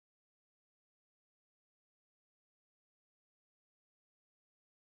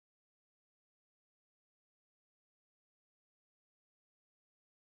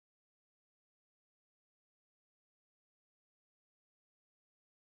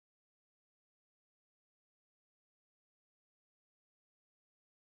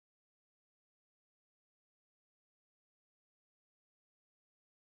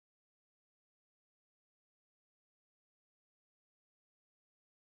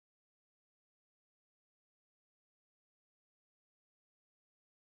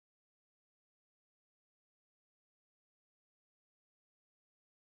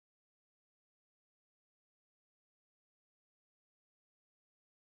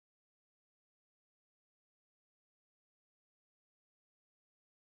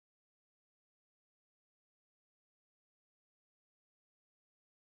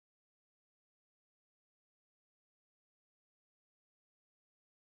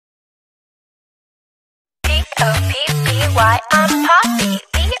P-O-P-P-Y, I'm Poppy.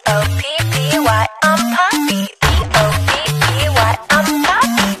 P-O-P-P-Y, I'm Poppy. P-O-P-P-Y, I'm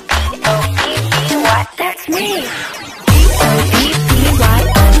Poppy. P-O-P-P-Y, that's me. P-O-P-P-Y,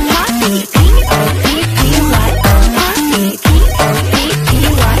 I'm Poppy. P-O-P-P-Y, I'm Poppy.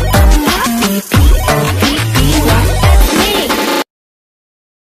 P-O-P-P-Y, I'm Poppy. P-O-P-P-Y, that's me.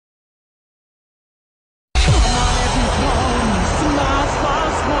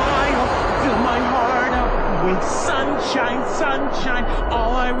 Sunshine, sunshine,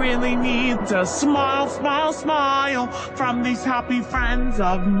 all I really need's a smile, smile, smile from these happy friends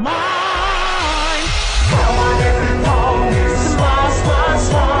of mine. Come on, everybody, smile, smile,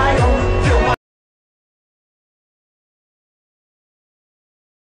 smile. Feel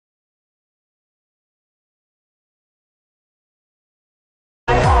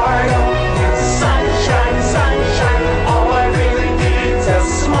my heart up with sunshine, sunshine, all I really need's a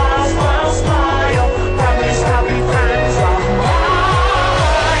smile, smile, smile from these happy friends of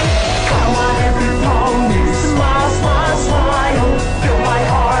mine. Come on, everybody, smile, smile, smile. Fill my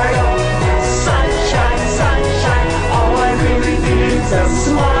heart up with sunshine, sunshine. All I really need is a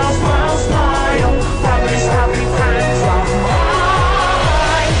smile, smile, smile from these happy friends of mine.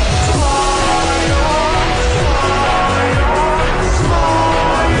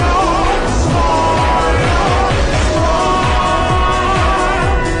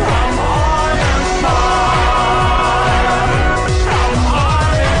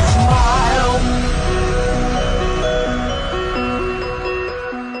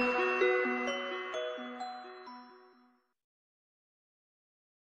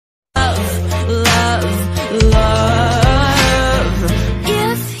 Love.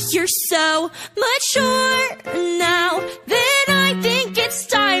 If you're so mature now, then I think it's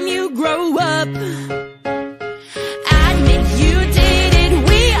time you grow up. Admit you did it,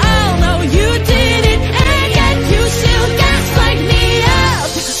 we all know you did it, and yet you still gaslight me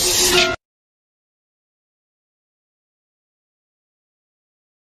up.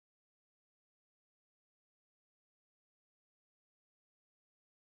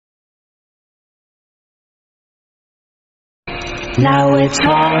 Now it's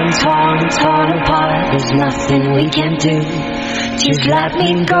torn, torn, torn apart. There's nothing we can do. Just let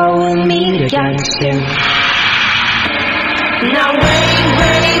me go, we'll meet again soon. Now wait,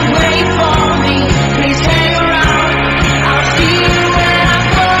 wait, wait for me. Please hang around. I'll see you when I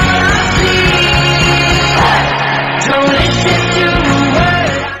fall asleep. Don't listen to a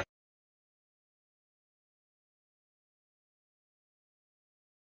word.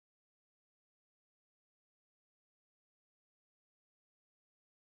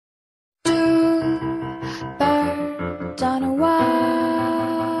 Birds on a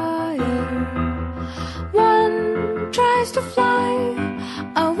wire. One tries to fly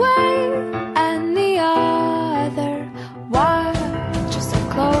away, and the other watches them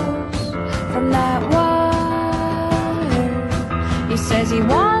close from that wire. He says he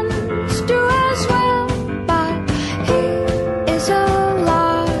wants to as well, but he is a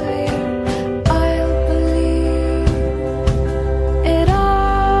liar. I'll believe it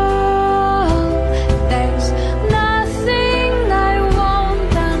all. There's nothing I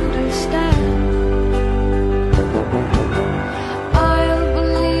won't understand. I'll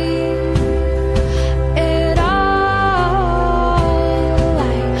believe it all. I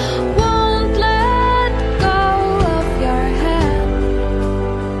won't let go of your hand.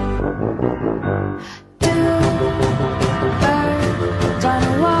 Two birds on a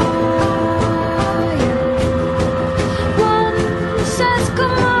wire. One says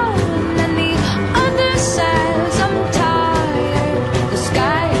come on, and the other says I'm tired. The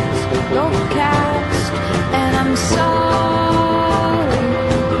sky is overcast, and I'm sorry.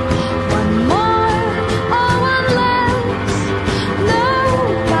 One more or one less,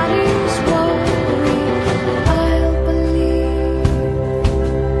 nobody's worried. I'll believe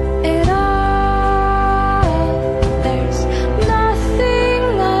it all. There's nothing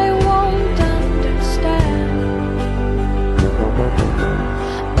I won't understand.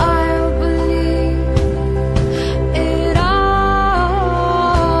 I'll believe it all.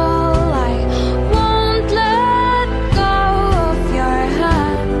 I won't let go of your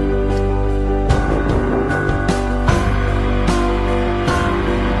hand.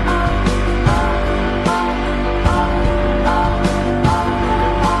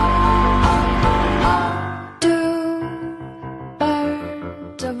 Two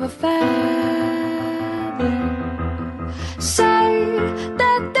birds of a feather say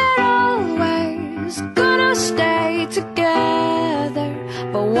that they're always gonna stay together,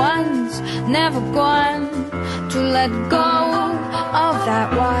 but one's never going to let go of that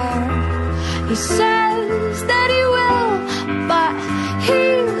wire. He says that he will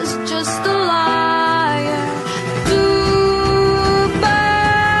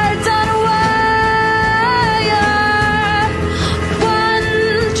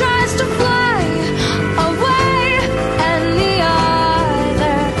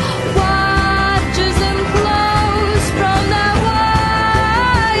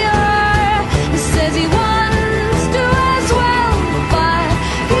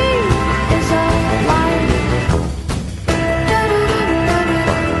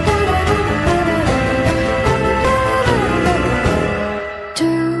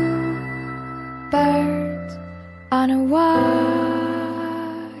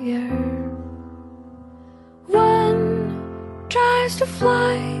savior. One tries to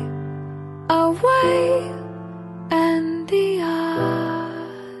fly away